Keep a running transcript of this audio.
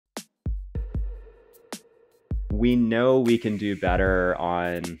we know we can do better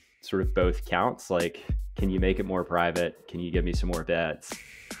on sort of both counts. Like, can you make it more private? Can you give me some more bits?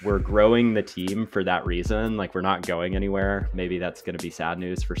 We're growing the team for that reason. Like, we're not going anywhere. Maybe that's going to be sad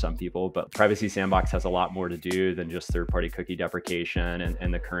news for some people, but Privacy Sandbox has a lot more to do than just third-party cookie deprecation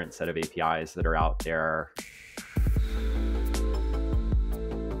and the current set of APIs that are out there.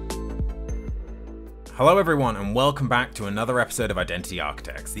 Hello everyone, and welcome back to another episode of Identity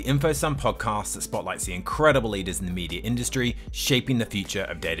Architects, the InfoSum podcast that spotlights the incredible leaders in the media industry shaping the future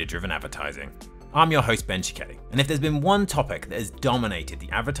of data-driven advertising. I'm your host, Ben Cicchetти, and if there's been one topic that has dominated the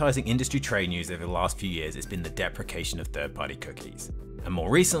advertising industry trade news over the last few years, it's been the deprecation of third-party cookies. And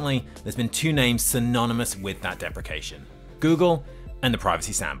more recently, there's been two names synonymous with that deprecation: Google and the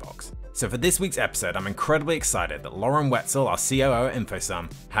Privacy Sandbox. So for this week's episode, I'm incredibly excited that Lauren Wetzel, our COO at InfoSum,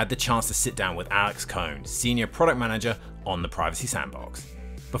 had the chance to sit down with Alex Cohn, Senior Product Manager on the Privacy Sandbox.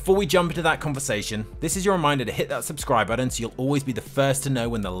 Before we jump into that conversation, this is your reminder to hit that subscribe button so you'll always be the first to know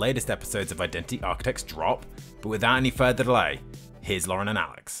when the latest episodes of Identity Architects drop. But without any further delay, here's Lauren and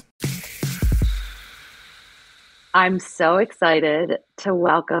Alex. I'm so excited to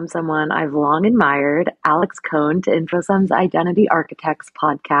welcome someone I've long admired, Alex Cohn, to InfoSum's Identity Architects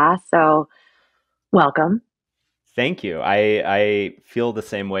podcast. So welcome. Thank you. I feel the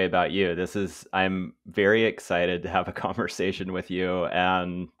same way about you. I'm very excited to have a conversation with you,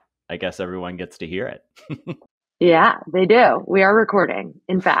 and I guess everyone gets to hear it. Yeah, they do. We are recording,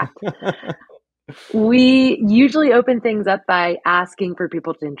 in fact. We usually open things up by asking for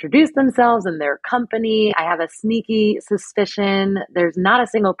people to introduce themselves and their company. I have a sneaky suspicion there's not a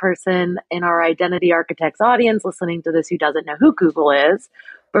single person in our Identity Architects audience listening to this who doesn't know who Google is.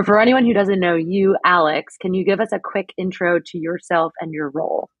 But for anyone who doesn't know you, Alex, can you give us a quick intro to yourself and your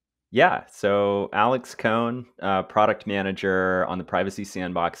role? Yeah. So Alex Cohn, product manager on the Privacy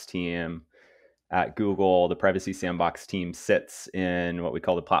Sandbox team at Google. The Privacy Sandbox team sits in what we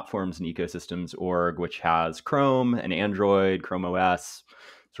call the Platforms and Ecosystems org, which has Chrome and Android, Chrome OS,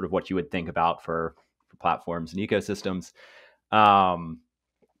 sort of what you would think about for platforms and ecosystems.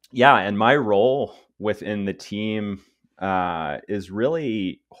 And my role within the team is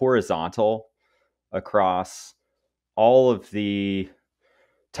really horizontal across all of the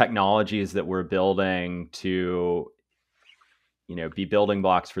technologies that we're building to be building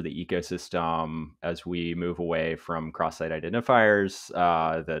blocks for the ecosystem as we move away from cross-site identifiers,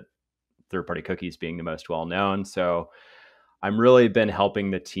 that third-party cookies being the most well-known. So I'm really been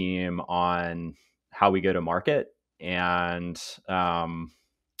helping the team on how we go to market. And it's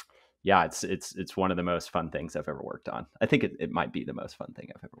one of the most fun things I've ever worked on. I think it might be the most fun thing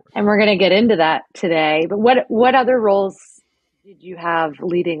I've ever worked on. And we're going to get into that today. But what other roles did you have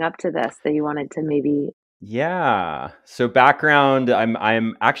leading up to this that you wanted to maybe... Yeah. So background,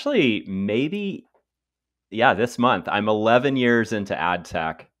 I'm actually this month, I'm 11 years into ad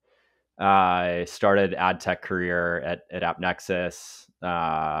tech. I started ad tech career at AppNexus,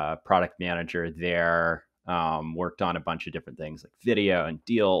 product manager there, worked on a bunch of different things like video and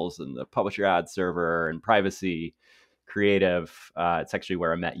deals and the publisher ad server and privacy, creative. It's actually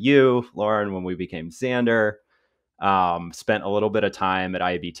where I met you, Lauren, when we became Xandr. Spent a little bit of time at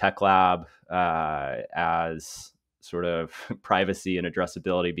IAB Tech Lab as sort of privacy and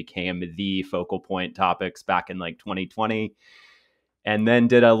addressability became the focal point topics back in like 2020. And then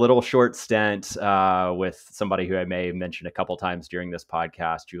did a little short stint with somebody who I may mention a couple times during this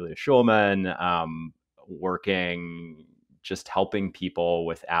podcast, Julia Schulman, working, just helping people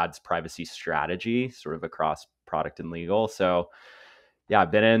with ads privacy strategy sort of across product and legal. So yeah,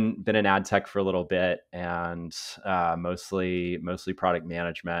 I've been in ad tech for a little bit, and mostly product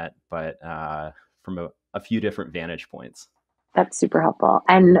management, but from a few different vantage points. That's super helpful.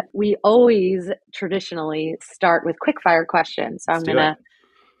 And we always traditionally start with quick fire questions. So I'm going to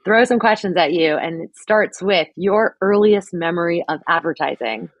throw some questions at you, and it starts with your earliest memory of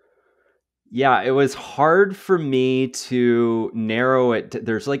advertising. Yeah, it was hard for me to narrow it.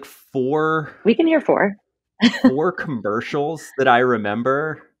 There's like four. We can hear four. 4 commercials that I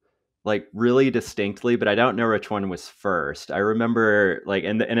remember like really distinctly, but I don't know which one was first. I remember like,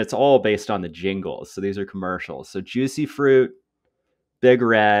 and it's all based on the jingles. So these are commercials. So Juicy Fruit, Big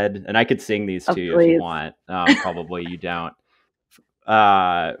Red, and I could sing these to you if you want. Probably you don't.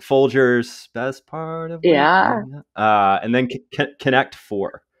 Folgers, best part of and then Connect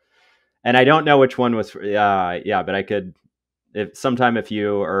 4. And I don't know which one was, but I could. If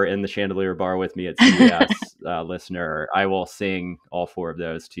you are in the Chandelier Bar with me at CES, listener, I will sing all 4 of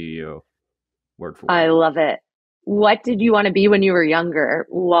those to you, word for word. I love it. What did you want to be when you were younger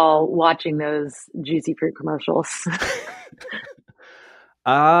while watching those Juicy Fruit commercials?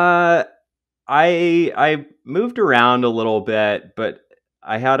 I moved around a little bit, but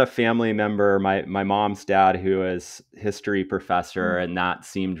I had a family member, my mom's dad, who was history professor, and that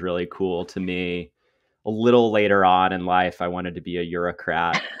seemed really cool to me. A little later on in life, I wanted to be a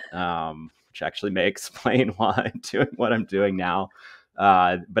bureaucrat, which actually may explain why I'm doing what I'm doing now.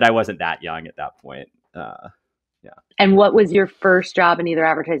 But I wasn't that young at that point. Yeah. And what was your first job in either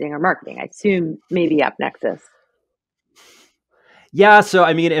advertising or marketing? I assume maybe AppNexus. Yeah, so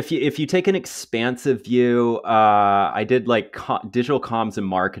I mean, if you take an expansive view, I did like digital comms and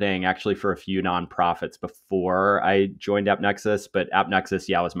marketing actually for a few nonprofits before I joined AppNexus. But AppNexus,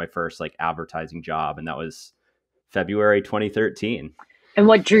 yeah, was my first like advertising job, and that was February 2013. And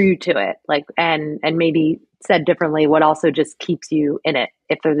what drew you to it? Like, and maybe said differently, what also just keeps you in it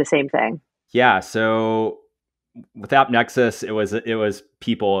if they're the same thing? Yeah, so with AppNexus, it was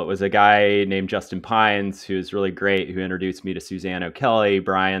people. It was a guy named Justin Pines who's really great, who introduced me to Suzanne O'Kelly,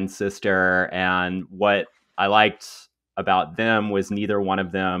 Brian's sister. And what I liked about them was neither one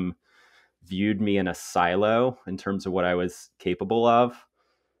of them viewed me in a silo in terms of what I was capable of.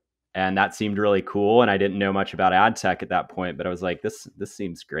 And that seemed really cool. And I didn't know much about ad tech at that point, but I was like, this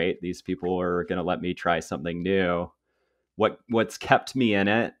seems great. These people are going to let me try something new. What's kept me in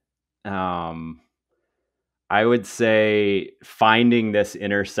it? I would say finding this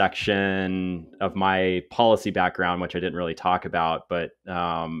intersection of my policy background, which I didn't really talk about, but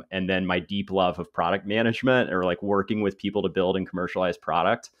and then my deep love of product management, or like working with people to build and commercialize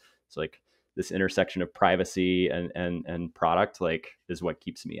product. So like this intersection of privacy and product, like, is what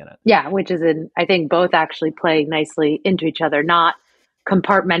keeps me in it. Yeah, which is I think both actually play nicely into each other, not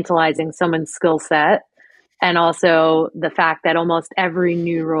compartmentalizing someone's skill set. And also the fact that almost every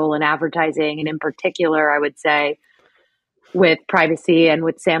new role in advertising, and in particular, I would say with privacy and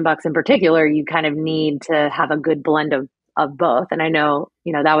with Sandbox in particular, you kind of need to have a good blend of both. And I know,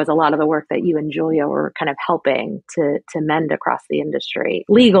 that was a lot of the work that you and Julia were kind of helping to mend across the industry.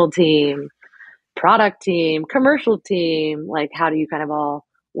 Legal team, product team, commercial team, like how do you kind of all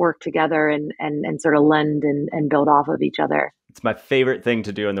work together and sort of lend and build off of each other? It's my favorite thing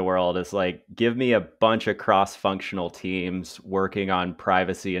to do in the world, is like, give me a bunch of cross-functional teams working on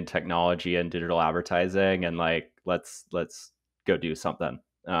privacy and technology and digital advertising, and like, let's go do something.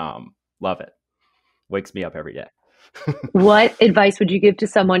 Love it. Wakes me up every day. What advice would you give to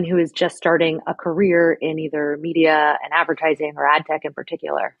someone who is just starting a career in either media and advertising or ad tech in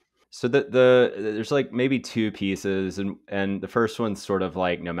particular? So there's like maybe two pieces, and the first one's sort of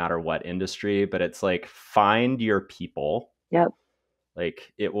like no matter what industry, but it's like, find your people. Yep.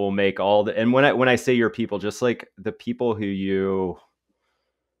 Like, it will make all the, and when I say your people, just like the people who you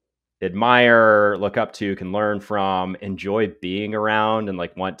admire, look up to, can learn from, enjoy being around, and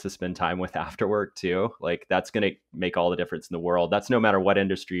like want to spend time with after work too. Like, that's going to make all the difference in the world. That's no matter what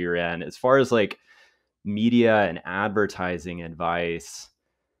industry you're in. As far as like media and advertising advice,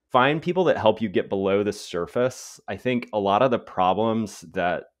 find people that help you get below the surface. I think a lot of the problems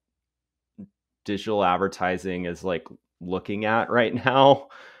that digital advertising is like looking at right now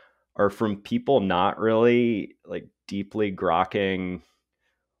are from people not really like deeply grokking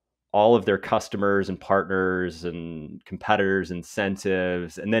all of their customers and partners and competitors'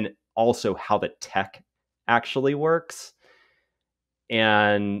 incentives, and then also how the tech actually works.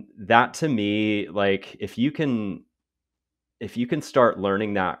 And that, to me, like, if you can start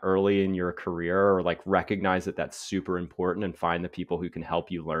learning that early in your career, or like recognize that that's super important and find the people who can help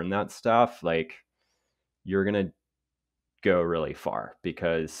you learn that stuff, like, you're going to go really far,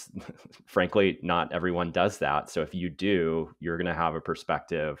 because frankly, not everyone does that. So if you do, you're going to have a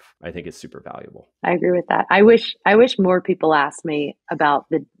perspective I think is super valuable. I agree with that. I wish more people asked me about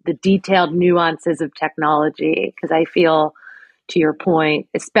the detailed nuances of technology, because I feel, to your point,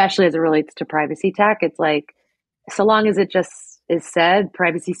 especially as it relates to privacy tech, it's like, so long as it just is said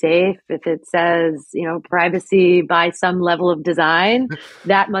privacy safe, if it says, privacy by some level of design,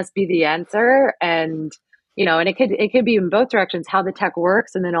 that must be the answer. And and it could be in both directions, how the tech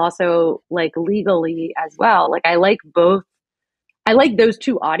works, and then also like legally as well. Like, I like both. I like those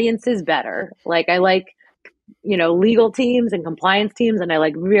two audiences better. Like, I like, legal teams and compliance teams, and I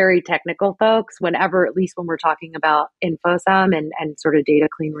like very technical folks whenever, at least when we're talking about InfoSum and sort of data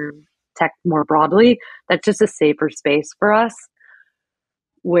clean room tech more broadly. That's just a safer space for us,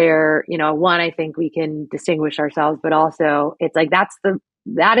 where, one, I think we can distinguish ourselves, but also it's like,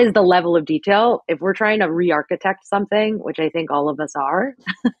 that is the level of detail. If we're trying to re-architect something, which I think all of us are,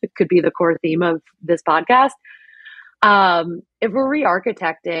 it could be the core theme of this podcast. If we're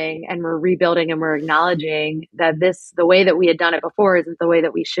re-architecting and we're rebuilding and we're acknowledging that the way that we had done it before isn't the way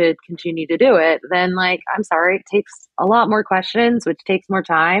that we should continue to do it, then, like, I'm sorry, it takes a lot more questions, which takes more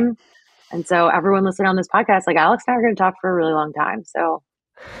time. And so everyone listening on this podcast, like Alex and I are going to talk for a really long time. So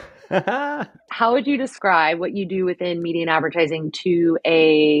how would you describe what you do within media and advertising to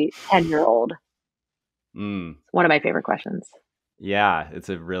a 10-year-old? One of my favorite questions. Yeah, it's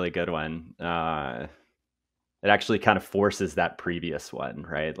a really good one. It actually kind of forces that previous one,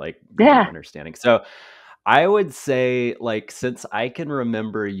 right? Like Yeah. understanding. So I would say, like, since I can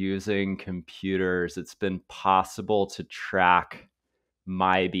remember using computers, it's been possible to track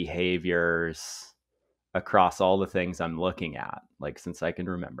my behaviors across all the things I'm looking at, like, since I can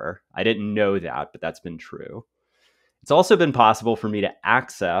remember. I didn't know that, but that's been true. It's also been possible for me to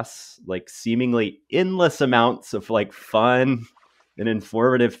access like seemingly endless amounts of like fun and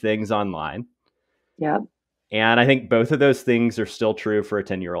informative things online. Yep. And I think both of those things are still true for a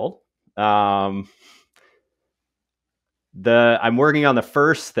 10-year-old. I'm working on the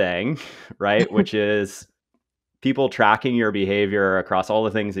first thing, right, which is people tracking your behavior across all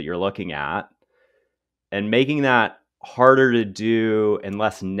the things that you're looking at and making that harder to do and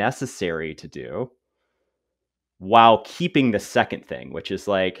less necessary to do while keeping the second thing, which is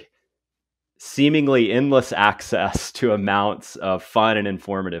like seemingly endless access to amounts of fun and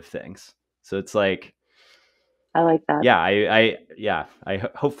informative things. So it's like, I like that. Yeah,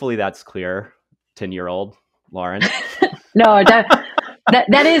 hopefully that's clear. 10-year-old Lauren. No,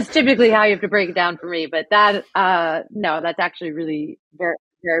 that is typically how you have to break it down for me, but no, that's actually really very,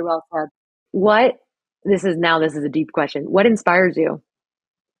 very well said. This is a deep question. What inspires you?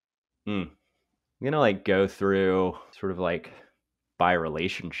 I'm going to like go through sort of like by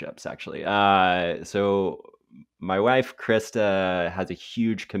relationships actually. So my wife, Krista, has a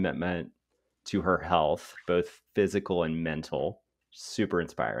huge commitment to her health, both physical and mental. Super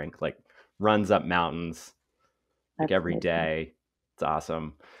inspiring, like runs up mountains like every day. It's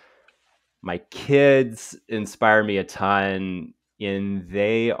awesome. My kids inspire me a ton in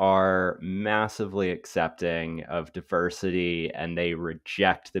they are massively accepting of diversity and they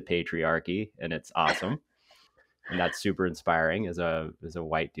reject the patriarchy, and it's awesome. And that's super inspiring as a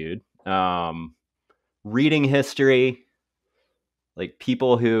white dude. Reading history, like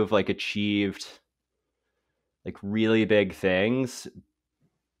people who've like achieved like really big things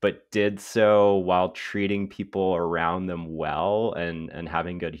but did so while treating people around them well and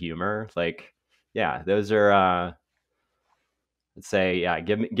having good humor. Like, yeah, those are let's say, yeah,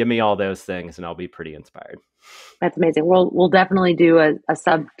 give me all those things and I'll be pretty inspired. That's amazing. We'll definitely do a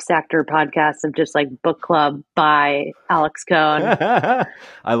subsector podcast of just like book club by Alex Cohn.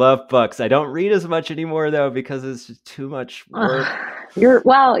 I love books. I don't read as much anymore though because it's just too much work.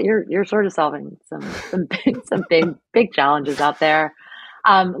 You're sort of solving some big challenges out there.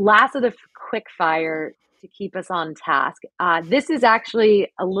 Last of the quick fire to keep us on task. This is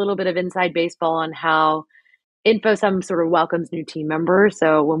actually a little bit of inside baseball on how InfoSum sort of welcomes new team members.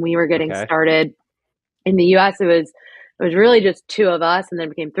 So when we were getting started in the US, it was really just two of us, and then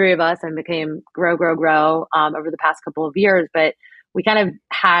became three of us, and became grow over the past couple of years. But we kind of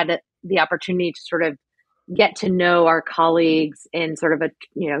had the opportunity to sort of get to know our colleagues in sort of a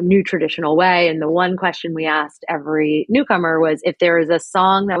new traditional way. And the one question we asked every newcomer was, if there was a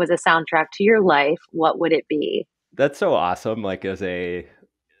song that was a soundtrack to your life, what would it be? That's so awesome. Like as a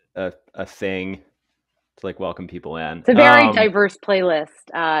thing to like welcome people in. It's a very diverse playlist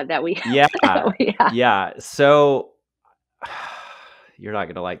that we yeah that we have. Yeah. So you're not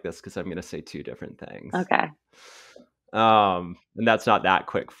gonna like this because I'm gonna say two different things. Okay. And that's not that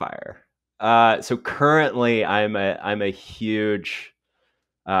quick fire. So currently I'm a huge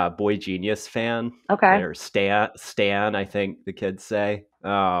Boy Genius fan. Okay. Or Stan, I think the kids say.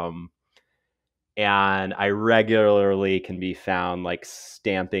 And I regularly can be found like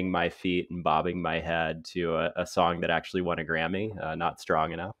stamping my feet and bobbing my head to a song that actually won a Grammy, Not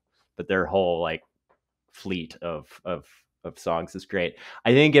Strong Enough. But their whole like fleet of songs is great.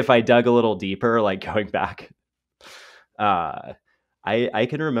 I think if I dug a little deeper, like going back, I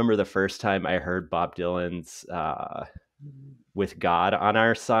can remember the first time I heard Bob Dylan's With God on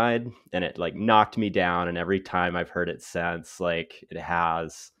Our Side, and it like knocked me down. And every time I've heard it since, like it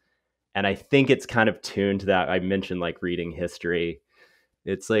has. And I think it's kind of tuned to that. I mentioned like reading history.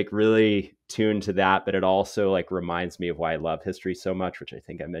 It's like really tuned to that, but it also like reminds me of why I love history so much, which I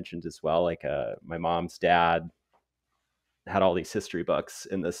think I mentioned as well. Like my mom's dad had all these history books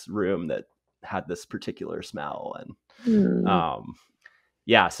in this room that had this particular smell. And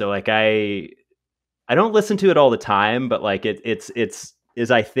yeah, so like I don't listen to it all the time, but like it's as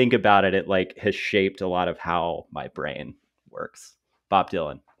I think about it, it like has shaped a lot of how my brain works. Bob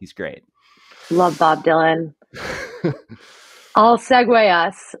Dylan, he's great. Love Bob Dylan. I'll segue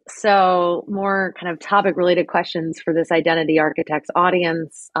us. So more kind of topic related questions for this identity architects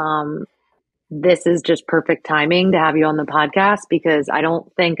audience. this is just perfect timing to have you on the podcast because I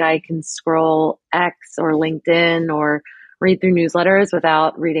don't think I can scroll X or LinkedIn or read through newsletters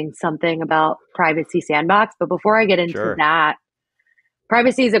without reading something about Privacy Sandbox. But before I get into Sure. that,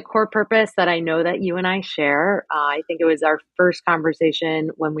 privacy is a core purpose that I know that you and I share. I think it was our first conversation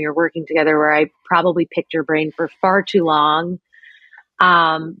when we were working together where I probably picked your brain for far too long.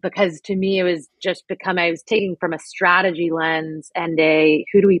 Because to me, it was just I was taking from a strategy lens and a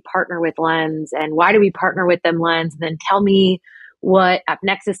who do we partner with lens and why do we partner with them lens. And then tell me what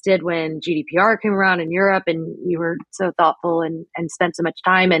AppNexus did when GDPR came around in Europe and you were so thoughtful and spent so much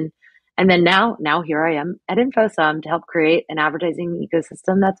time. And then now here I am at InfoSum to help create an advertising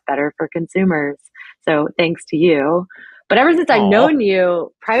ecosystem that's better for consumers. So thanks to you. But ever since I've Aw. known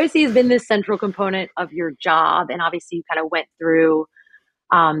you, privacy has been this central component of your job. And obviously you kind of went through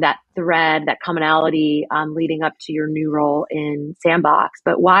that thread, that commonality leading up to your new role in Sandbox.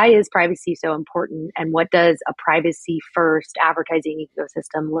 But why is privacy so important? And what does a privacy first advertising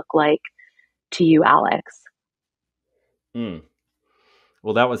ecosystem look like to you, Alex?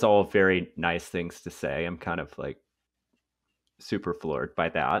 Well, that was all very nice things to say. I'm kind of like super floored by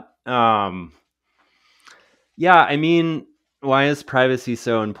that. Yeah, I mean, why is privacy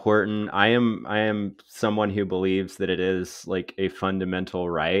so important? I am someone who believes that it is like a fundamental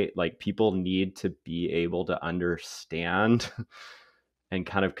right. Like people need to be able to understand and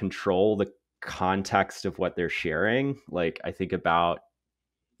kind of control the context of what they're sharing. Like I think about,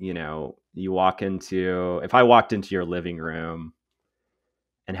 if I walked into your living room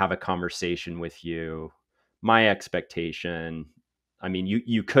and have a conversation with you, my expectation, I mean,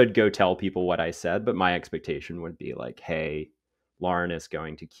 you could go tell people what I said, but my expectation would be like, hey, Lauren is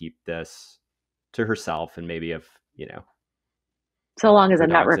going to keep this to herself, and maybe if So long as her I'm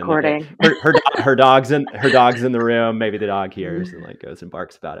not dog's in the recording. her dog's in the room, maybe the dog hears and like goes and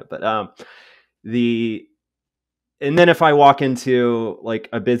barks about it. But and then if I walk into like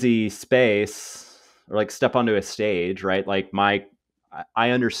a busy space or like step onto a stage, right? Like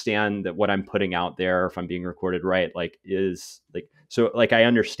I understand that what I'm putting out there, if I'm being recorded, right, like is like, so like I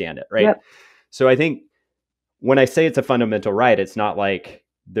understand it, right? Yep. So I think when I say it's a fundamental right, it's not like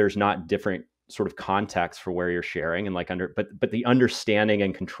there's not different sort of context for where you're sharing and like but the understanding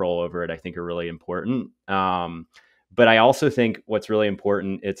and control over it, I think are really important. But I also think what's really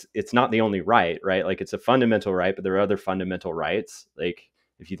important, it's not the only right? Like it's a fundamental right, but there are other fundamental rights. Like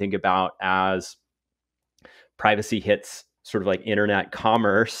if you think about as privacy hits sort of like internet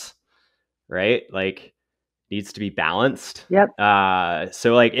commerce, right? Like needs to be balanced. Yep.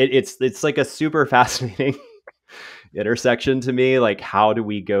 So like it's like a super fascinating intersection to me. Like how do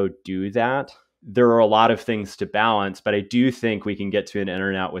we go do that? There are a lot of things to balance, but I do think we can get to an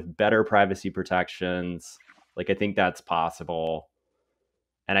internet with better privacy protections. Like I think that's possible.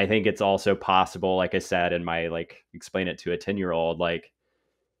 And I think it's also possible, like I said in my like explain it to a 10-year-old, like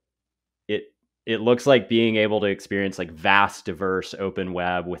it looks like being able to experience like vast, diverse open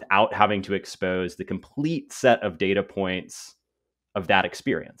web without having to expose the complete set of data points of that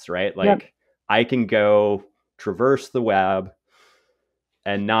experience, right? Like Yep. I can go traverse the web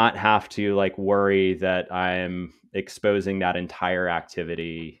and not have to like worry that I'm exposing that entire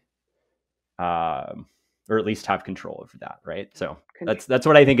activity, or at least have control over that, right? So that's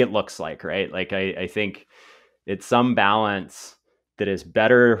what I think it looks like, right? Like I think it's some balance that is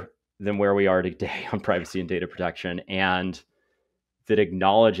better than where we are today on privacy and data protection, and that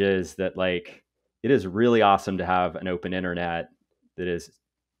acknowledges that like it is really awesome to have an open internet that is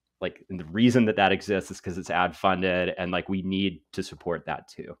like, and the reason that exists is because it's ad funded, and like we need to support that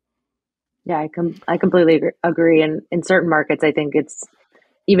too. Yeah, I completely agree. And in certain markets, I think it's,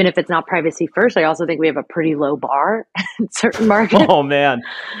 even if it's not privacy first, I also think we have a pretty low bar in certain markets. Oh man.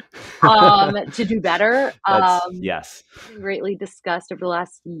 To do better. Yes. Greatly discussed over the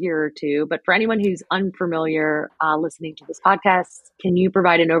last year or two. But for anyone who's unfamiliar listening to this podcast, can you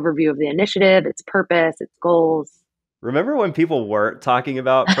provide an overview of the initiative, its purpose, its goals? Remember when people weren't talking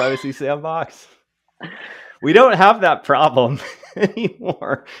about Privacy Sandbox? We don't have that problem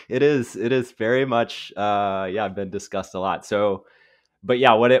anymore. It is very much been discussed a lot. So, but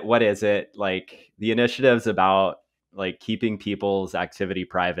yeah, what is it? Like the initiative's about like keeping people's activity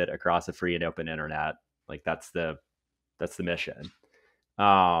private across a free and open internet. Like that's the mission.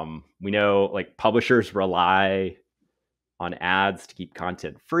 We know like publishers rely on ads to keep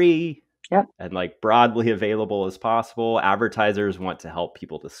content free. Yep. And like broadly available as possible. Advertisers want to help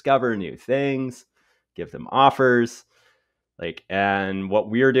people discover new things, give them offers. Like, and what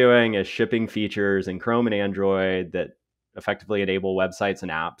we're doing is shipping features in Chrome and Android that effectively enable websites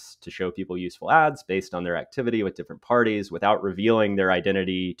and apps to show people useful ads based on their activity with different parties without revealing their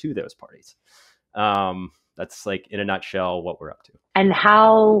identity to those parties. That's like in a nutshell what we're up And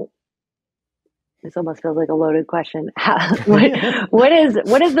how, this almost feels like a loaded question. to. What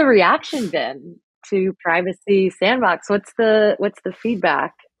has the reaction been to Privacy Sandbox? What's the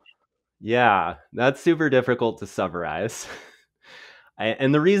feedback? Yeah, that's super difficult to summarize.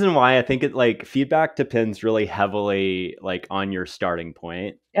 And the reason why I think it like feedback depends really heavily like on your starting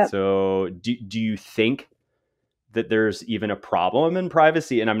point. Yep. So do you think that there's even a problem in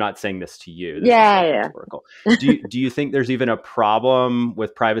privacy? And I'm not saying this to you. This is like Yeah. rhetorical. Do you think there's even a problem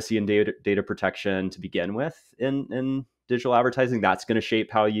with privacy and data protection to begin with in digital advertising? That's going to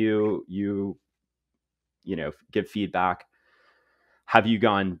shape how you give feedback. Have you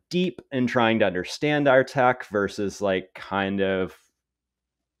gone deep in trying to understand our tech versus like kind of,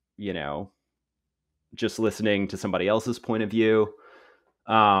 you know, just listening to somebody else's point of view?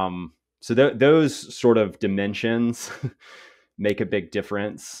 So those sort of dimensions make a big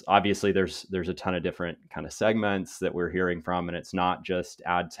difference. Obviously, there's a ton of different kind of segments that we're hearing from, and it's not just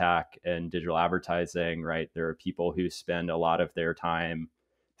ad tech and digital advertising, right? There are people who spend a lot of their time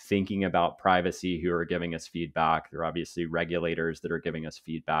thinking about privacy who are giving us feedback. There are obviously regulators that are giving us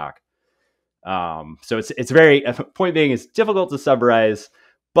feedback. So it's very, point being, it's difficult to summarize,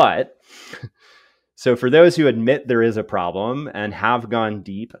 but so for those who admit there is a problem and have gone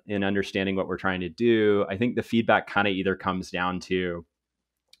deep in understanding what we're trying to do, I think the feedback kind of either comes down to,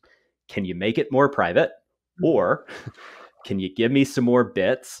 can you make it more private? Or can you give me some more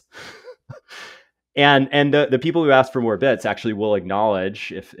bits? and the people who ask for more bits actually will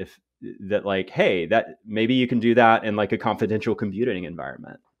acknowledge if that, like, hey, that maybe you can do that in like a confidential computing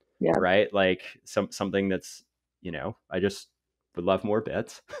environment. Yeah. Right? Like something that's, I just would love more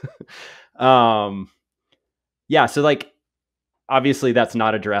bits. Yeah, so like obviously that's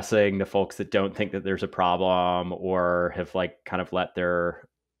not addressing the folks that don't think that there's a problem or have like kind of let their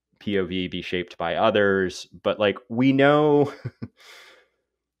POV be shaped by others, but like we know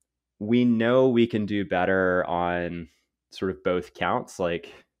we can do better on sort of both counts.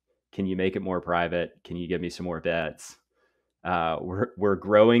 Like, can you make it more private? Can you give me some more bits? We're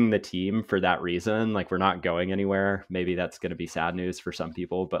growing the team for that reason. Like, we're not going anywhere. Maybe that's going to be sad news for some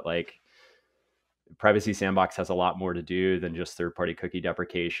people, but like Privacy Sandbox has a lot more to do than just third-party cookie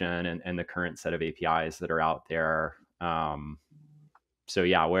deprecation and the current set of APIs that are out there. So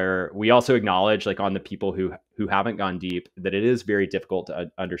yeah, where we also acknowledge, like, on the people who haven't gone deep, that it is very difficult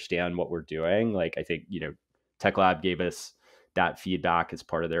to understand what we're doing. Like, I think, Tech Lab gave us that feedback as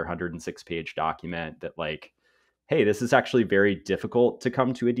part of their 106-page document that, like, hey, this is actually very difficult to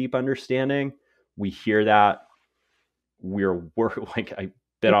come to a deep understanding. We hear that. Like, I've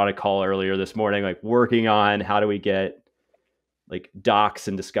been on a call earlier this morning, like working on how do we get like docs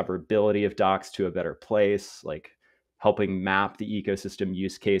and discoverability of docs to a better place, like helping map the ecosystem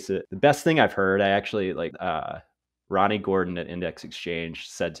use cases. The best thing I've heard, I actually like, Ronnie Gordon at Index Exchange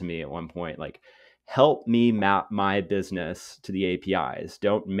said to me at one point, like, help me map my business to the APIs.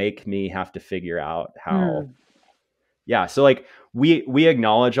 Don't make me have to figure out how. Yeah. So like we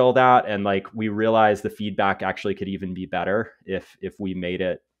acknowledge all that, and like we realize the feedback actually could even be better if we made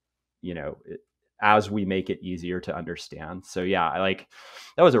it, as we make it easier to understand. So yeah, I like,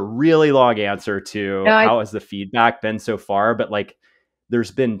 that was a really long answer to how has the feedback been so far, but like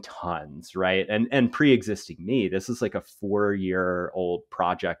there's been tons, right? And pre-existing me, this is like a 4-year-old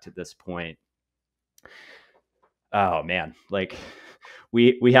project at this point. Oh man, like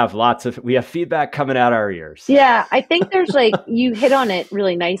we have feedback coming out our ears. Yeah, I think there's like, you hit on it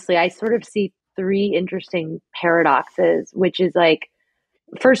really nicely. I sort of see 3 interesting paradoxes, which is like,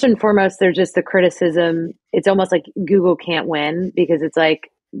 first and foremost, there's just the criticism. It's almost like Google can't win because it's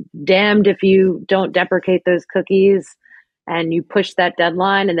like, damned if you don't deprecate those cookies and you push that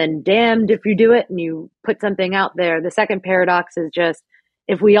deadline, and then damned if you do it and you put something out there. The second paradox is just,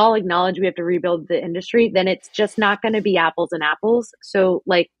 if we all acknowledge we have to rebuild the industry, then it's just not going to be apples and apples. So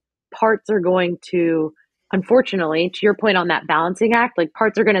like parts are going to, unfortunately, to your point on that balancing act, like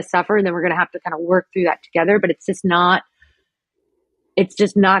parts are going to suffer, and then we're going to have to kind of work through that together. But it's just not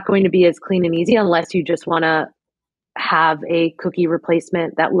going to be as clean and easy unless you just want to have a cookie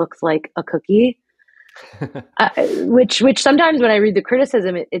replacement that looks like a cookie. Which sometimes when I read the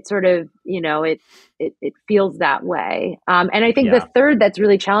criticism, it sort of, it feels that way. And I think the third that's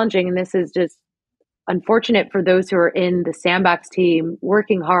really challenging, and this is just unfortunate for those who are in the Sandbox team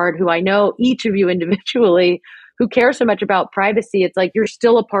working hard, who I know each of you individually, who care so much about privacy, it's like you're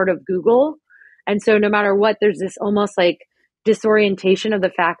still a part of Google. And so no matter what, there's this almost like disorientation of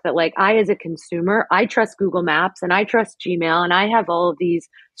the fact that, like, I as a consumer, I trust Google Maps and I trust Gmail and I have all of these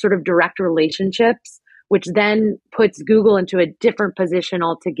sort of direct relationships which then puts Google into a different position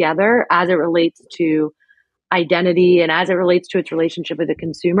altogether as it relates to identity and as it relates to its relationship with the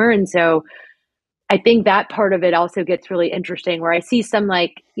consumer. And so I think that part of it also gets really interesting, where I see some,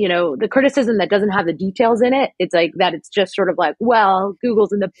 like, the criticism that doesn't have the details in it. It's like that it's just sort of like, well,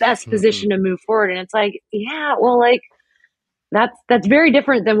 Google's in the best position to move forward. And it's like, yeah, well, like that's very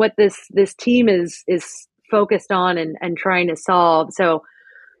different than what this team is focused on and trying to solve. So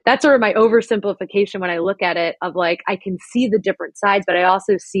that's sort of my oversimplification when I look at it, of like, I can see the different sides, but I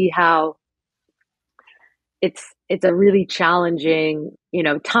also see how it's a really challenging,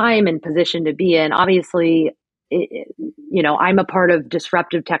 time and position to be in. Obviously, I'm a part of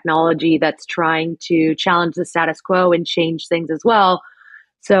disruptive technology that's trying to challenge the status quo and change things as well.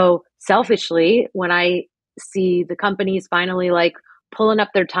 So selfishly, when I see the companies finally like pulling up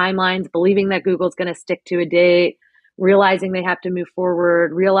their timelines, believing that Google's going to stick to a date, realizing they have to move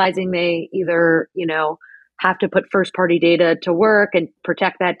forward, realizing they either, have to put first party data to work and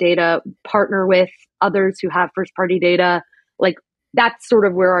protect that data, partner with others who have first party data, like that's sort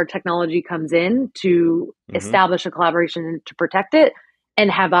of where our technology comes in to establish a collaboration to protect it. And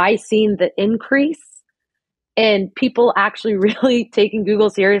have I seen the increase in people actually really taking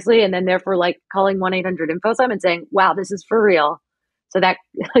Google seriously, and then therefore like calling 1-800-InfoSum and saying, wow, this is for real. So that,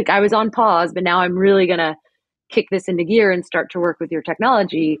 like, I was on pause, but now I'm really going to kick this into gear and start to work with your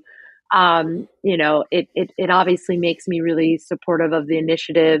technology. It obviously makes me really supportive of the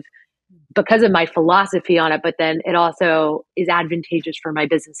initiative because of my philosophy on it, but then it also is advantageous for my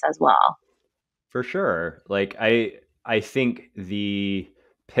business as well. For sure. Like I think the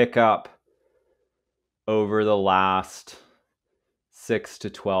pickup over the last 6 to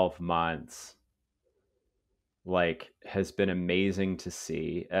 12 months like has been amazing to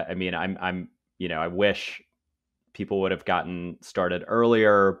see. I mean, I'm I wish people would have gotten started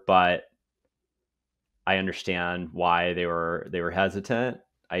earlier, but I understand why they were hesitant.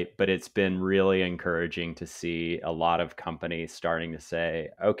 But it's been really encouraging to see a lot of companies starting to say,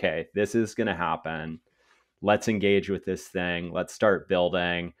 okay, this is going to happen. Let's engage with this thing. Let's start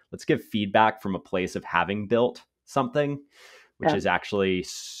building. Let's give feedback from a place of having built something, which is actually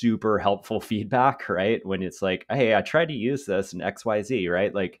super helpful feedback, right? When it's like, hey, I tried to use this in XYZ,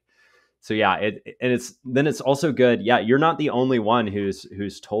 right? Like, so yeah, it's also good. Yeah, you're not the only one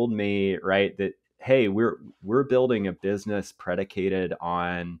who's told me, right, that hey, we're building a business predicated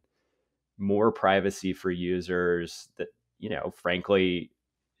on more privacy for users that, frankly,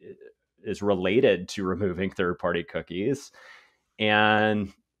 is related to removing third-party cookies.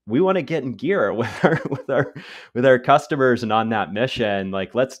 And we want to get in gear with our customers and on that mission.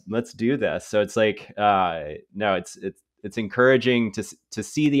 Like, let's do this. So it's like, no, it's encouraging to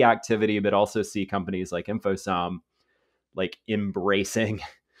see the activity, but also see companies like InfoSum like embracing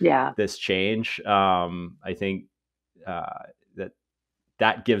this change. I think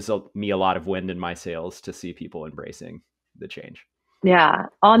that gives me a lot of wind in my sails to see people embracing the change. Yeah.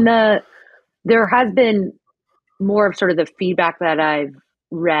 There has been more of sort of the feedback that I've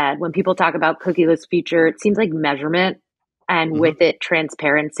read when people talk about cookieless feature. It seems like measurement and with it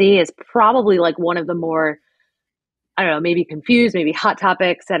transparency is probably like one of the more, I don't know, maybe confused, maybe hot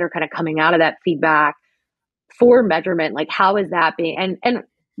topics that are kind of coming out of that feedback for measurement. Like, how is that being, and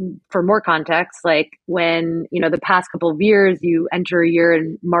for more context, like when, the past couple of years, you enter a year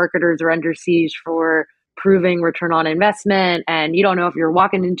and marketers are under siege for proving return on investment, and you don't know if you're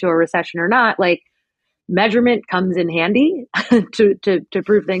walking into a recession or not, like measurement comes in handy to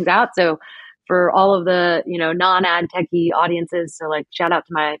prove things out. So for all of the, non-ad techie audiences, so like shout out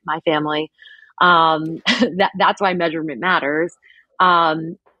to my family, that's why measurement matters.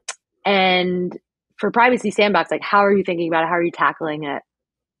 And for Privacy Sandbox, like, how are you thinking about it? How are you tackling it?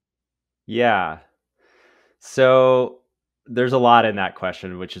 Yeah. So there's a lot in that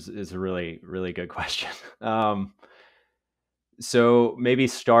question, which is a really, really good question. So maybe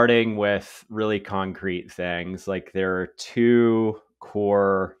starting with really concrete things, like there are two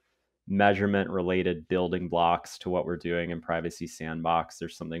core measurement related building blocks to what we're doing in Privacy Sandbox.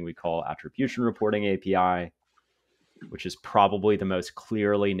 There's something we call Attribution Reporting API, which is probably the most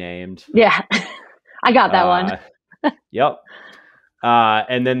clearly named. Yeah, I got that one. Yep.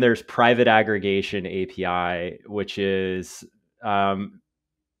 And then there's Private Aggregation API, which is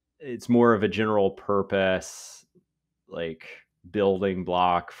it's more of a general purpose, like building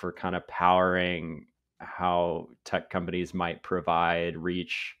block for kind of powering how tech companies might provide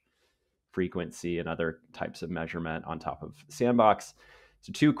reach, frequency, and other types of measurement on top of Sandbox.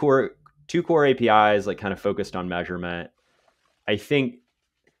 So two core APIs, like kind of focused on measurement. I think,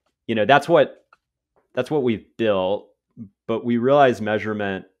 that's what we've built, but we realize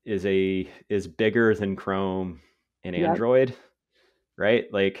measurement is bigger than Chrome and Yep. Android, right?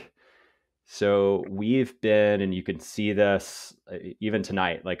 Like, so we've been, and you can see this even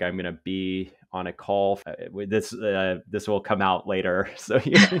tonight. Like, I'm going to be on a call. This will come out later, so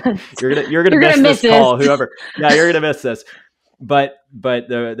you're gonna You're miss gonna miss this this. call. Whoever, yeah, you're gonna miss this. But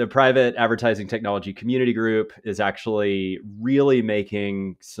the private advertising technology community group is actually really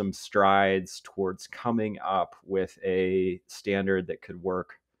making some strides towards coming up with a standard that could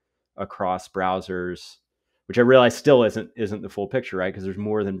work across browsers, which I realize still isn't the full picture, right? Because there's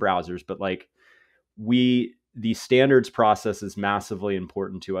more than browsers, but like the standards process is massively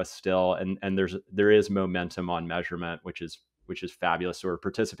important to us still, and there is momentum on measurement, which is fabulous. So we're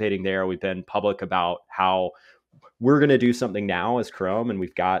participating there. We've been public about how we're going to do something now as Chrome, and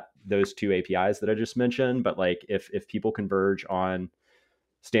we've got those two APIs that I just mentioned. But like, if people converge on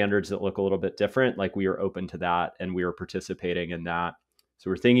standards that look a little bit different, like, we are open to that, and we are participating in that. So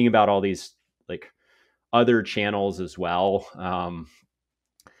we're thinking about all these like other channels as well.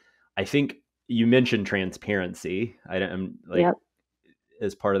 I think you mentioned transparency. I'm like, Yep.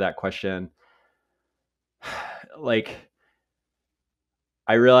 as part of that question, like,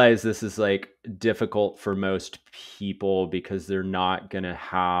 I realize this is like difficult for most people because they're not going to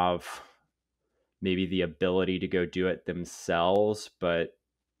have maybe the ability to go do it themselves. But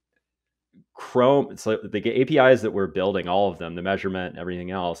Chrome, it's like the APIs that we're building, all of them, the measurement,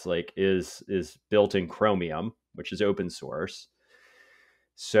 everything else, like, is built in Chromium, which is open source.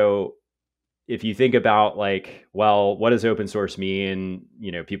 So if you think about like, well, what does open source mean?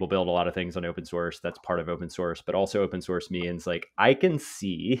 You know, people build a lot of things on open source. That's part of open source, but also open source means like, I can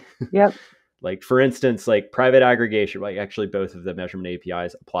see, Yep. like, for instance, like private aggregation, like actually both of the measurement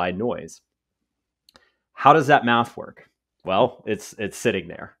APIs apply noise. How does that math work? Well, it's sitting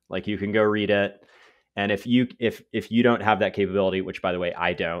there. Like, you can go read it. And if you don't have that capability, which by the way,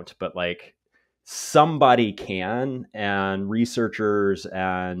 I don't, but like, somebody can, and researchers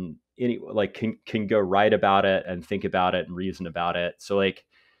and any like can go write about it and think about it and reason about it. So like,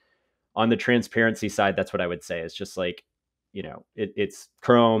 on the transparency side, that's what I would say. It's just like, you know, it's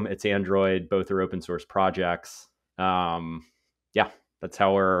Chrome, it's Android, both are open source projects. Yeah, that's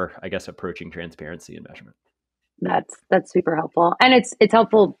how we're, I guess, approaching transparency and measurement. That's super helpful. And it's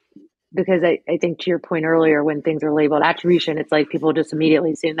helpful because I think to your point earlier, when things are labeled attribution, it's like people just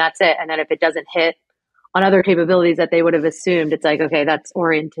immediately assume that's it. And then if it doesn't hit on other capabilities that they would have assumed, it's like, okay, that's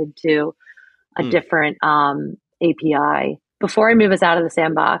oriented to a different API. Before I move us out of the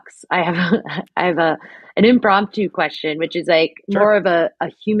sandbox, I have an impromptu question, which is like Sure. more of a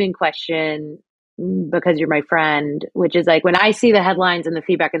human question because you're my friend, which is like, when I see the headlines and the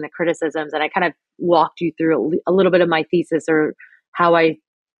feedback and the criticisms, and I kind of walked you through a little bit of my thesis or how I,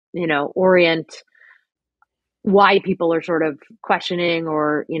 orient why people are sort of questioning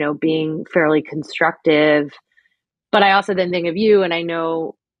or, being fairly constructive. But I also then think of you, and I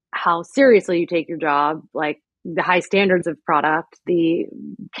know how seriously you take your job, like the high standards of product, the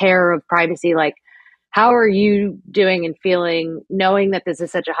care of privacy. Like, how are you doing and feeling knowing that this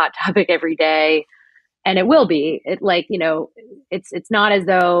is such a hot topic every day? And it will be. It's not as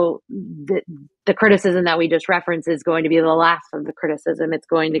though the criticism that we just referenced is going to be the last of the criticism. It's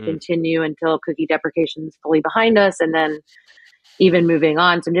going to continue until cookie deprecation is fully behind us, and then even moving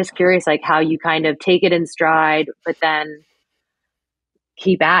on. So I'm just curious, like, how you kind of take it in stride, but then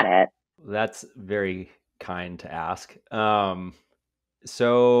keep at it. That's very kind to ask.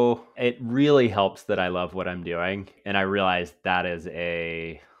 So it really helps that I love what I'm doing, and I realize that is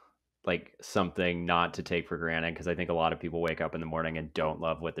something not to take for granted, because I think a lot of people wake up in the morning and don't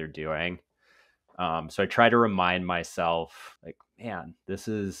love what they're doing. So I try to remind myself, like, man, this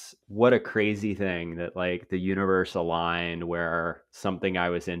is what a crazy thing that like the universe aligned where something I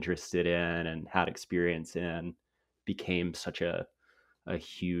was interested in and had experience in became such a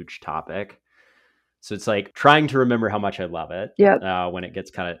huge topic. So it's like trying to remember how much I love it when it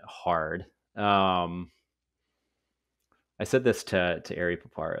gets kind of hard. I said this to Ari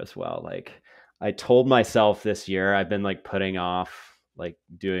Papara as well. Like, I told myself this year, I've been like putting off like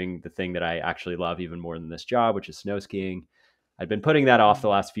doing the thing that I actually love even more than this job, which is snow skiing. I'd been putting that off the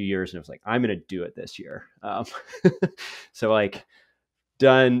last few years, and it was like, I'm going to do it this year. So like,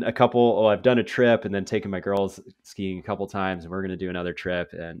 I've done a trip and then taken my girls skiing a couple times, and we're going to do another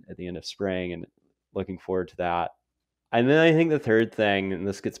trip and at the end of spring, and looking forward to that. And then I think the third thing, and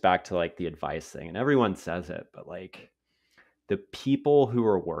this gets back to like the advice thing, and everyone says it, but like, the people who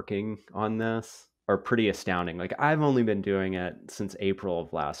are working on this are pretty astounding. Like, I've only been doing it since April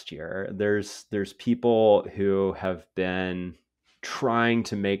of last year. There's people who have been trying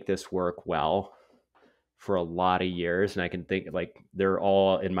to make this work well for a lot of years, and I can think like they're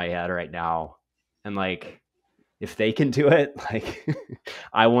all in my head right now. And like, if they can do it, like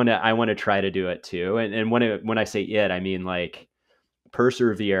I want to try to do it too. And when I say it, I mean like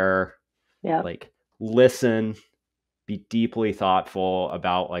persevere, Yeah. like listen, be deeply thoughtful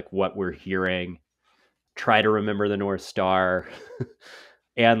about like what we're hearing, try to remember the North Star,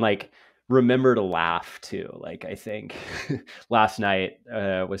 and like remember to laugh too. Like I think last night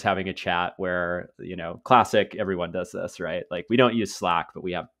was having a chat where, you know, classic, everyone does this, right? Like we don't use Slack, but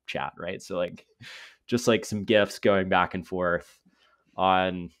we have chat, right? So like just like some gifs going back and forth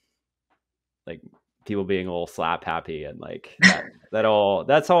on like people being a little slap happy, and like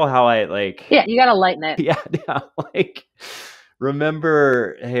that's all how I like. Yeah, you got to lighten it. Yeah, like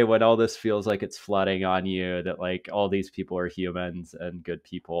remember, hey, when all this feels like it's flooding on you, that like all these people are humans and good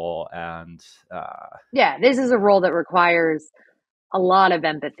people. And yeah, this is a role that requires a lot of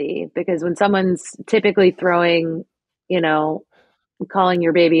empathy, because when someone's typically throwing, you know, calling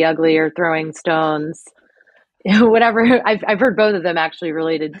your baby ugly or throwing stones, whatever, I've heard both of them actually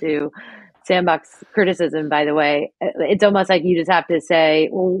related to Sandbox criticism, by the way. It's almost like you just have to say,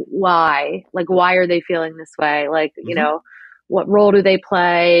 well, why? Like, why are they feeling this way? Like, you know, what role do they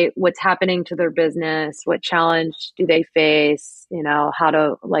play? What's happening to their business? What challenge do they face? You know, how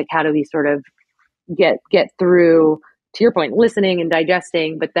do we sort of get through, to your point, listening and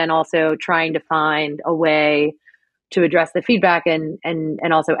digesting, but then also trying to find a way to address the feedback and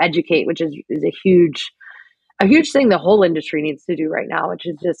also educate, which is a huge thing the whole industry needs to do right now, which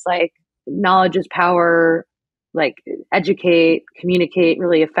is just like knowledge is power, like educate, communicate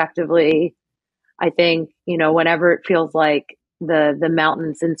really effectively. I think, you know, whenever it feels like the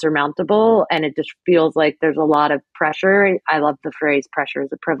mountain's insurmountable and it just feels like there's a lot of pressure. I love the phrase pressure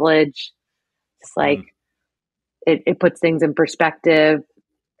is a privilege. It's like it puts things in perspective.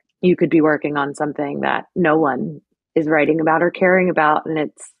 You could be working on something that no one is writing about or caring about. And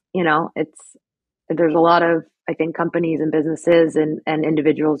it's, you know, there's a lot of, I think, companies and businesses and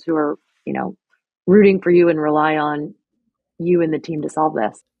individuals who are, you know, rooting for you and rely on you and the team to solve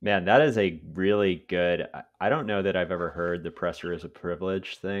this. Man, that is a really good, I don't know that I've ever heard the pressure is a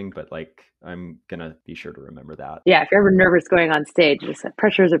privilege thing, but like, I'm going to be sure to remember that. Yeah. If you're ever nervous going on stage, just say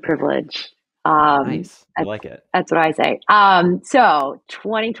pressure is a privilege. Nice. I like it. That's what I say. So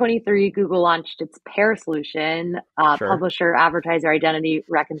 2023, Google launched its PAIR solution, Sure. Publisher Advertiser Identity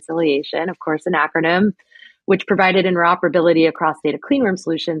Reconciliation, of course, an acronym, which provided interoperability across data cleanroom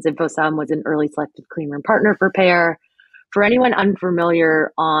solutions. InfoSum was an early selected cleanroom partner for PAIR. For anyone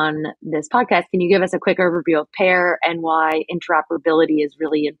unfamiliar on this podcast, can you give us a quick overview of PAIR and why interoperability is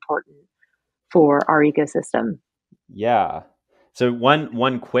really important for our ecosystem? Yeah. So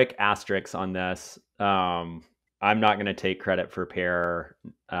one quick asterisk on this. I'm not going to take credit for PAIR,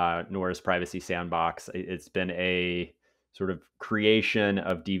 nor is Privacy Sandbox. It's been a sort of creation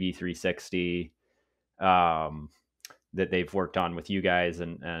of DV360 that they've worked on with you guys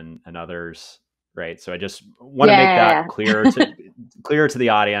and others, right? So I just want to make that clear to the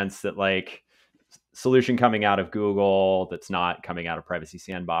audience that like solution coming out of Google that's not coming out of Privacy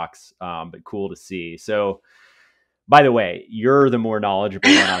Sandbox, but cool to see. So by the way, you're the more knowledgeable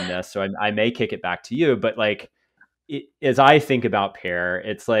one on this, so I may kick it back to you. But like, as I think about PAIR,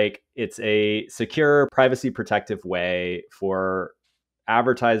 it's like it's a secure, privacy protective way for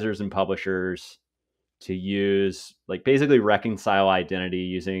advertisers and publishers to use, like basically reconcile identity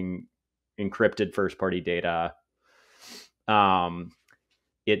using encrypted first-party data.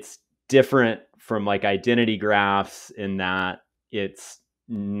 It's different from like identity graphs in that it's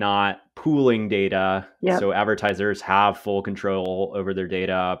not pooling data. Yep. So advertisers have full control over their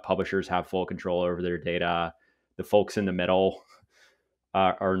data. Publishers have full control over their data. The folks in the middle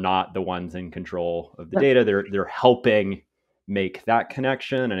are not the ones in control of the data. They're helping make that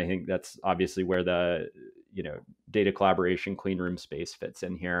connection. And I think that's obviously where the, you know, data collaboration clean room space fits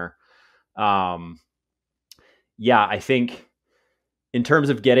in here. Yeah, I think in terms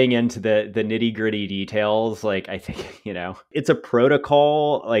of getting into the nitty gritty details, like I think, you know, it's a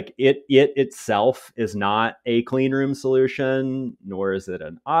protocol. Like it itself is not a clean room solution, nor is it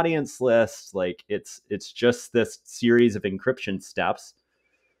an audience list. Like it's just this series of encryption steps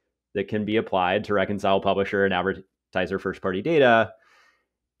that can be applied to reconcile publisher and advertiser first party data.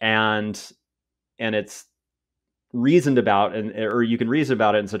 And it's reasoned about, or you can reason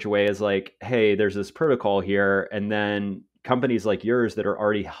about it in such a way as like, hey, there's this protocol here. And then companies like yours that are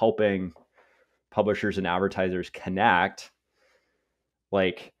already helping publishers and advertisers connect,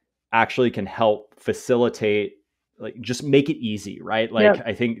 like actually can help facilitate like just make it easy, right? Like Yep.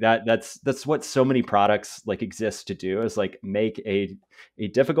 I think that's what so many products like exist to do, is like make a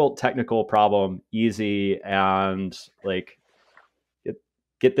difficult technical problem easy, and like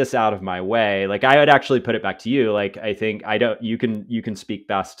get this out of my way. Like I would actually put it back to you. Like I think you can speak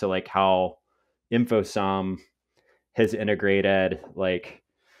best to like how InfoSum has integrated. Like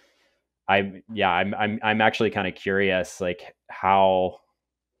I'm actually kind of curious like how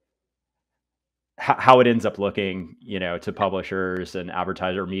it ends up looking, to publishers and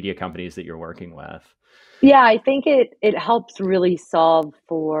advertiser media companies that you're working with. Yeah, I think it helps really solve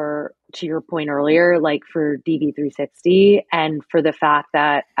for, to your point earlier, like for DV360, and for the fact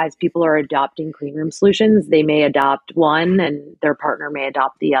that as people are adopting clean room solutions, they may adopt one and their partner may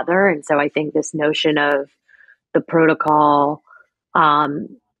adopt the other. And so I think this notion of the protocol, well,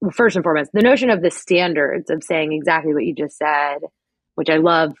 first and foremost, the notion of the standards of saying exactly what you just said, which I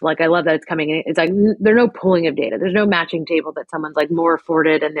love. Like I love that it's coming in. It's like there's no pooling of data. There's no matching table that someone's like more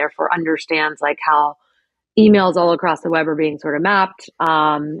afforded and therefore understands like how emails all across the web are being sort of mapped.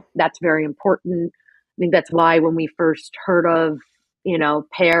 That's very important. I think that's why when we first heard of,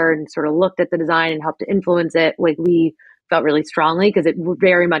 Pair and sort of looked at the design and helped to influence it, like we felt really strongly because it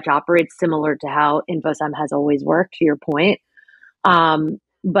very much operates similar to how InfoSum has always worked, to your point.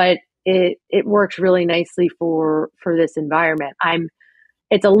 But it works really nicely for this environment.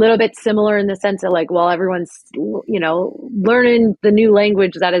 It's a little bit similar in the sense that like, while everyone's, learning the new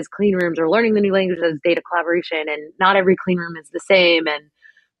language that is clean rooms, or learning the new language that is data collaboration, and not every clean room is the same, and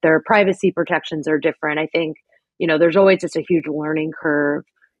their privacy protections are different. I think, there's always just a huge learning curve,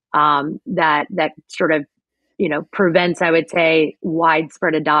 that sort of, prevents, I would say,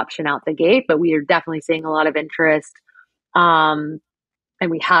 widespread adoption out the gate, but we are definitely seeing a lot of interest. And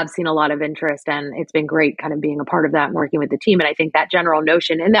we have seen a lot of interest, and it's been great kind of being a part of that and working with the team. And I think that general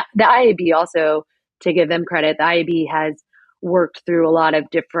notion, and the IAB also, to give them credit, the IAB has worked through a lot of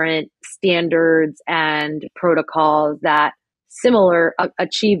different standards and protocols that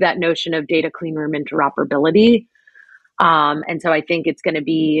achieve that notion of data clean room interoperability. And so I think it's going to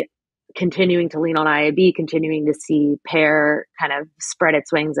be continuing to lean on IAB, continuing to see Pair kind of spread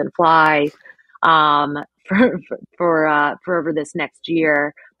its wings and fly, for over this next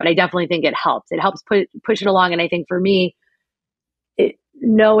year. But I definitely think it helps. It helps push it along. And I think for me,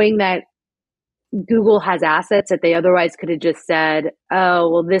 knowing that Google has assets that they otherwise could have just said, oh,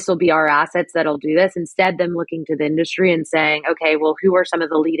 well, this will be our assets that'll do this. Instead, them looking to the industry and saying, okay, well, who are some of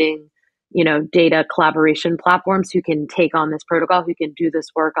the leading, data collaboration platforms who can take on this protocol, who can do this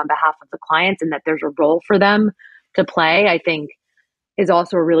work on behalf of the clients, and that there's a role for them to play, I think is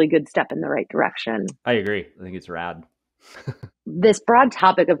also a really good step in the right direction. I agree. I think it's rad. This broad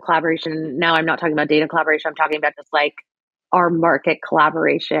topic of collaboration, now I'm not talking about data collaboration, I'm talking about just like our market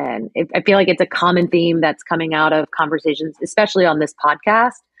collaboration. I feel like it's a common theme that's coming out of conversations, especially on this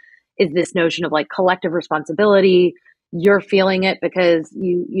podcast, is this notion of like collective responsibility. You're feeling it because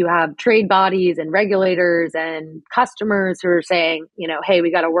you have trade bodies and regulators and customers who are saying, hey, we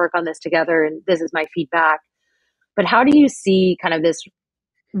got to work on this together, and this is my feedback. But how do you see kind of this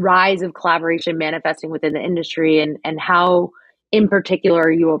rise of collaboration manifesting within the industry, and how in particular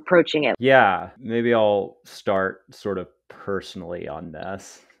are you approaching it? Yeah, maybe I'll start sort of personally on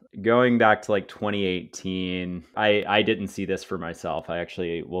this. Going back to like 2018, I didn't see this for myself. I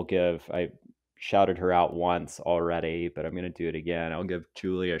shouted her out once already, but I'm going to do it again. I'll give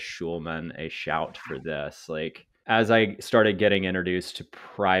Julia Schulman a shout for this. Like, as I started getting introduced to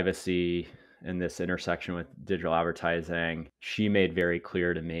privacy in this intersection with digital advertising, she made very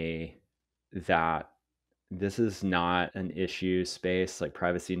clear to me that this is not an issue space. Like,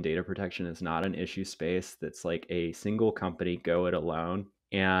 privacy and data protection is not an issue space that's like a single company go it alone.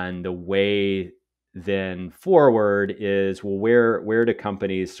 And the way then forward is, well, where do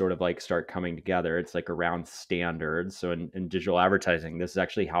companies sort of like start coming together? It's like around standards. So in digital advertising, this is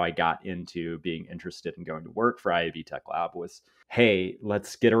actually how I got into being interested in going to work for IAB Tech Lab, was, hey,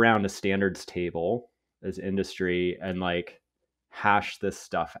 let's get around a standards table as industry and like hash this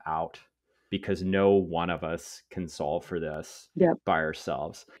stuff out, because no one of us can solve for this by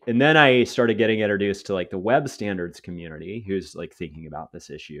ourselves. And then I started getting introduced to like the web standards community who's like thinking about this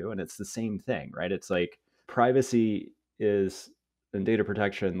issue. And it's the same thing, right? It's like privacy and data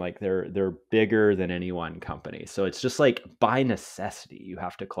protection, like they're bigger than any one company. So it's just like by necessity, you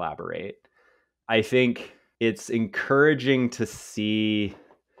have to collaborate. I think it's encouraging to see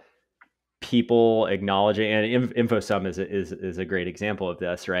people acknowledging, and InfoSum is a great example of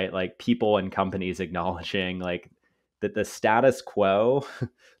this, right? Like people and companies acknowledging like that the status quo,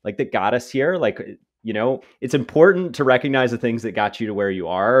 like that got us here. Like, it's important to recognize the things that got you to where you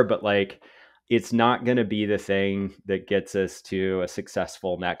are, but like it's not going to be the thing that gets us to a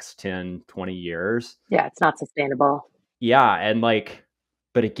successful next 10, 20 years. Yeah, it's not sustainable. Yeah. And like,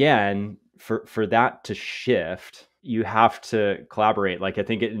 but again, for that to shift, you have to collaborate. Like, I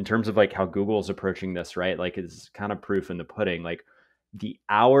think in terms of like how Google's approaching this, right? Like, it's kind of proof in the pudding. Like, the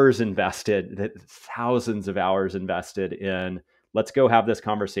hours invested, the thousands of hours invested in, let's go have this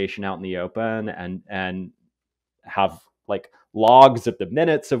conversation out in the open and have like logs of the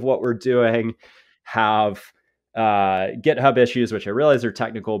minutes of what we're doing, have GitHub issues, which I realize are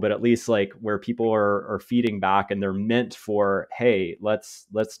technical, but at least like where people are feeding back and they're meant for, hey, let's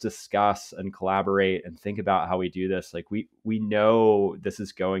discuss and collaborate and think about how we do this. Like we know this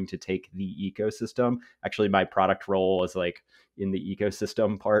is going to take the ecosystem. Actually, my product role is like in the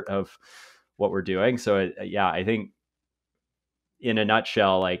ecosystem part of what we're doing. So yeah, I think in a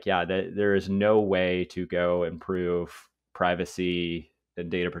nutshell, like, yeah, there is no way to go improve privacy and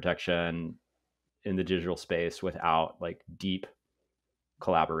data protection in the digital space without like deep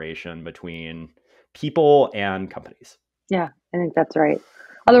collaboration between people and companies. Yeah, I think that's right.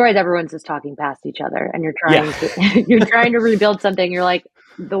 Otherwise, everyone's just talking past each other, and you're trying to you're trying to rebuild something. You're like,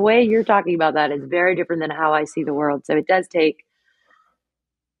 the way you're talking about that is very different than how I see the world. So it does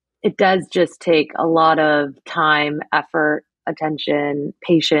just take a lot of time, effort, attention,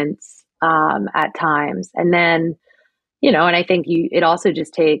 patience at times, and then and I think it also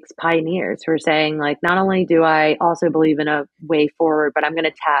just takes pioneers who are saying, like, not only do I also believe in a way forward, but I'm going to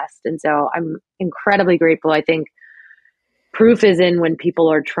test. And so I'm incredibly grateful. I think proof is in when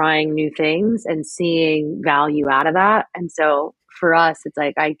people are trying new things and seeing value out of that. And so for us, it's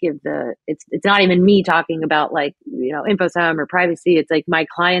like it's not even me talking about like, InfoSum or privacy. It's like my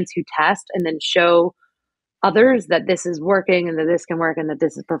clients who test and then show others that this is working and that this can work and that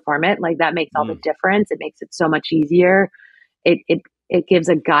this is performant. Like that makes all the difference. It makes it so much easier. It gives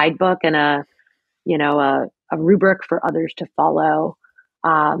a guidebook and a rubric for others to follow,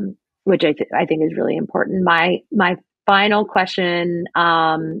 which I think is really important. My final question,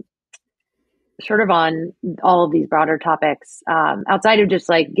 sort of on all of these broader topics, outside of just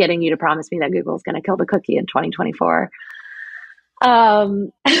like getting you to promise me that Google's going to kill the cookie in 2024.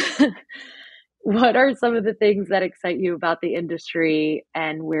 What are some of the things that excite you about the industry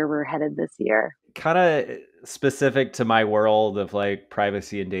and where we're headed this year? Kind of specific to my world of like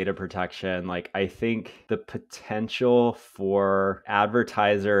privacy and data protection, like I think the potential for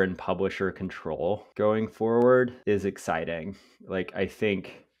advertiser and publisher control going forward is exciting. Like I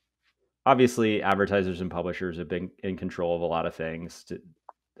think obviously advertisers and publishers have been in control of a lot of things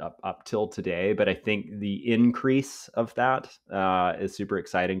up till today, but I think the increase of that is super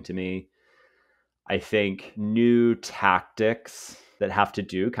exciting to me. I think new tactics that have to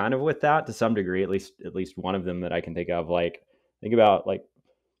do kind of with that to some degree, at least one of them that I can think of, like think about like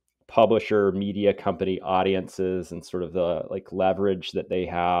publisher media company audiences and sort of the like leverage that they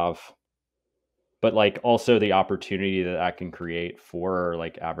have, but like also the opportunity that can create for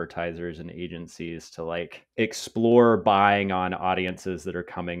like advertisers and agencies to like explore buying on audiences that are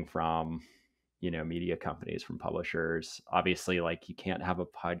coming from media companies, from publishers. Obviously, like you can't have a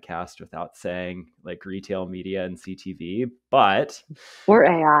podcast without saying like retail media and CTV, but or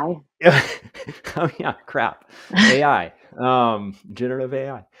AI. Oh yeah, crap. AI, generative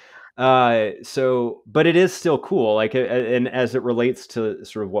AI. So, but it is still cool. Like, and as it relates to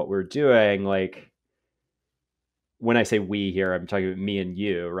sort of what we're doing, like when I say we here, I'm talking about me and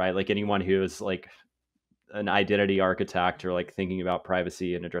you, right? Like anyone who is like an identity architect or like thinking about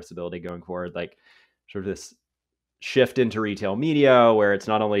privacy and addressability going forward, like sort of this shift into retail media where it's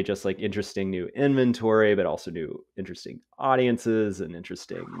not only just like interesting new inventory, but also new interesting audiences and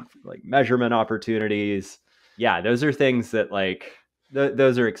interesting like measurement opportunities. Yeah, those are things that like,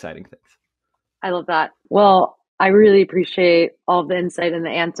 those are exciting things. I love that. Well, I really appreciate all the insight and the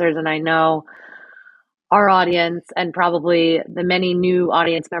answers. And I know our audience and probably the many new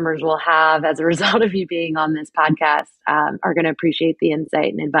audience members we'll have as a result of you being on this podcast are going to appreciate the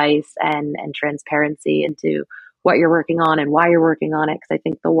insight and advice and transparency into what you're working on and why you're working on it. Because I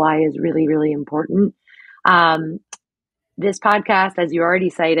think the why is really, really important. This podcast, as you already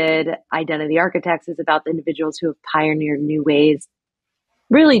cited, Identity Architects, is about the individuals who have pioneered new ways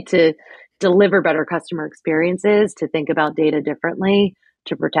really to deliver better customer experiences, to think about data differently,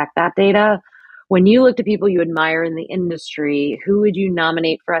 to protect that data. When you look to people you admire in the industry, who would you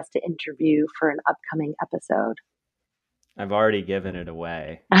nominate for us to interview for an upcoming episode? I've already given it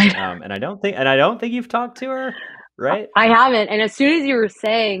away, and I don't think you've talked to her, right? I haven't. And as soon as you were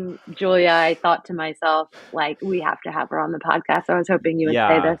saying Julia, I thought to myself, like, we have to have her on the podcast. So I was hoping you would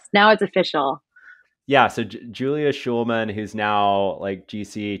say this. Now it's official. Yeah, so Julia Schulman, who's now like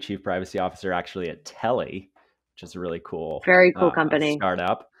GC, Chief Privacy Officer, actually at Telly, which is a really cool Very cool company.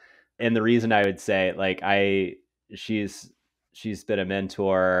 startup. And the reason I would say, like, she's been a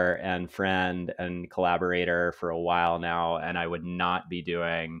mentor and friend and collaborator for a while now, and I would not be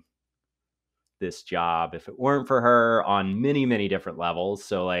doing this job if it weren't for her on many, many different levels.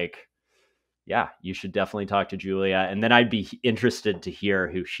 So, like, yeah, you should definitely talk to Julia, and then I'd be interested to hear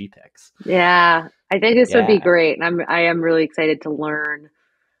who she picks. Yeah, I think this would be Yeah, great. And I am really excited to learn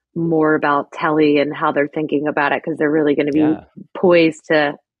more about Telly and how they're thinking about it because they're really going to be yeah, poised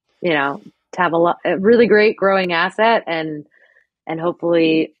to, to have a really great growing asset and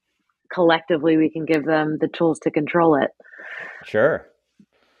hopefully collectively we can give them the tools to control it. sure.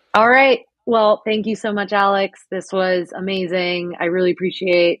 All right. Well, thank you so much, Alex. This was amazing. I really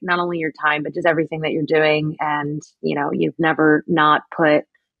appreciate not only your time, but just everything that you're doing. And, you've never not put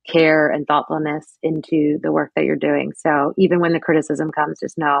care and thoughtfulness into the work that you're doing. So even when the criticism comes,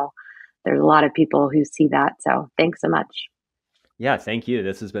 just know there's a lot of people who see that. So thanks so much. Yeah, thank you.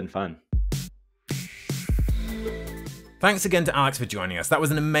 This has been fun. Thanks again to Alex for joining us. That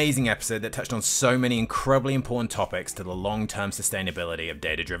was an amazing episode that touched on so many incredibly important topics to the long-term sustainability of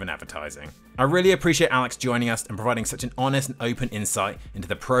data-driven advertising. I really appreciate Alex joining us and providing such an honest and open insight into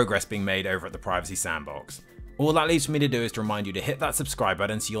the progress being made over at the Privacy Sandbox. All that leaves for me to do is to remind you to hit that subscribe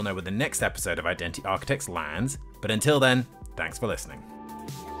button so you'll know when the next episode of Identity Architects lands. But until then, thanks for listening.